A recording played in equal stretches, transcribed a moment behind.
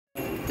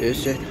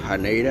This is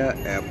Haneda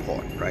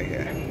Airport right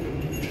here.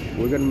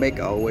 We're gonna make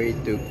our way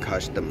to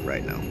custom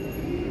right now.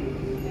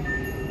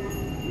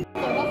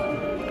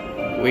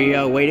 We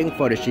are waiting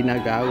for the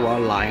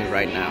Shinagawa line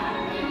right now.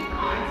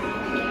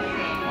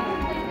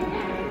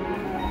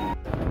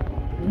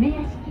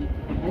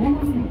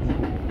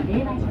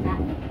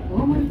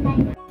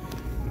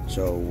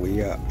 So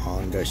we are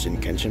on the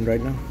Shinkansen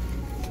right now.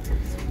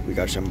 We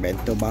got some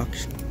bento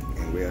box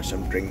and we have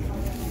some drink.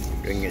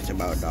 Drink is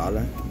about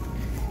 $1.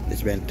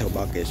 This bento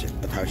box is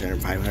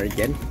 1,500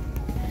 yen,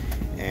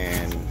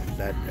 and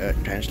that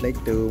translates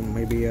to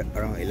maybe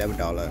around $11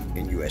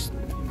 in US.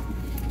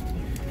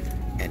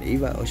 And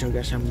Eva also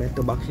got some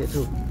bento box here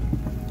too.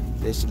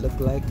 This look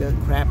like a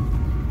crab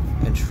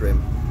and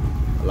shrimp.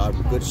 A lot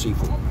of good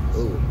seafood.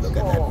 Oh, look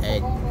at that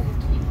egg.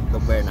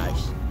 Look very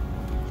nice.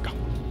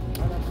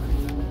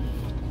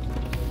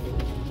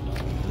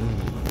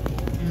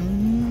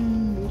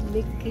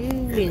 Look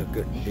good. It look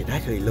good. It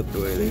actually looked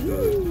really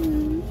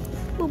good.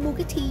 Mua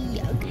cái thi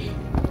vậy?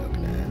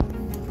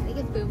 Lấy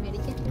cái film này đi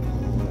chứ.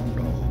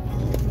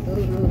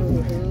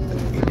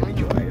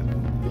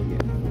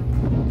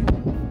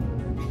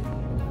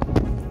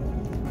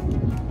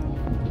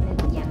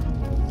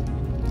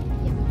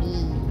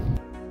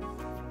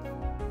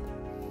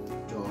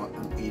 So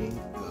I'm eating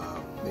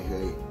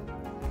basically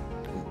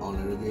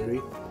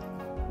onigiri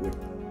with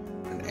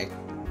an egg,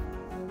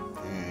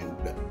 and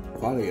the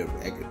quality of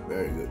the egg is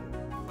very good.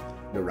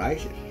 The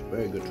rice is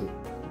very good too.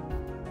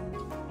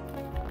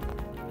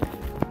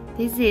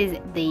 This is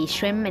the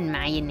shrimp and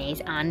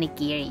mayonnaise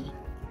onigiri.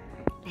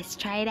 Let's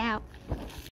try it out.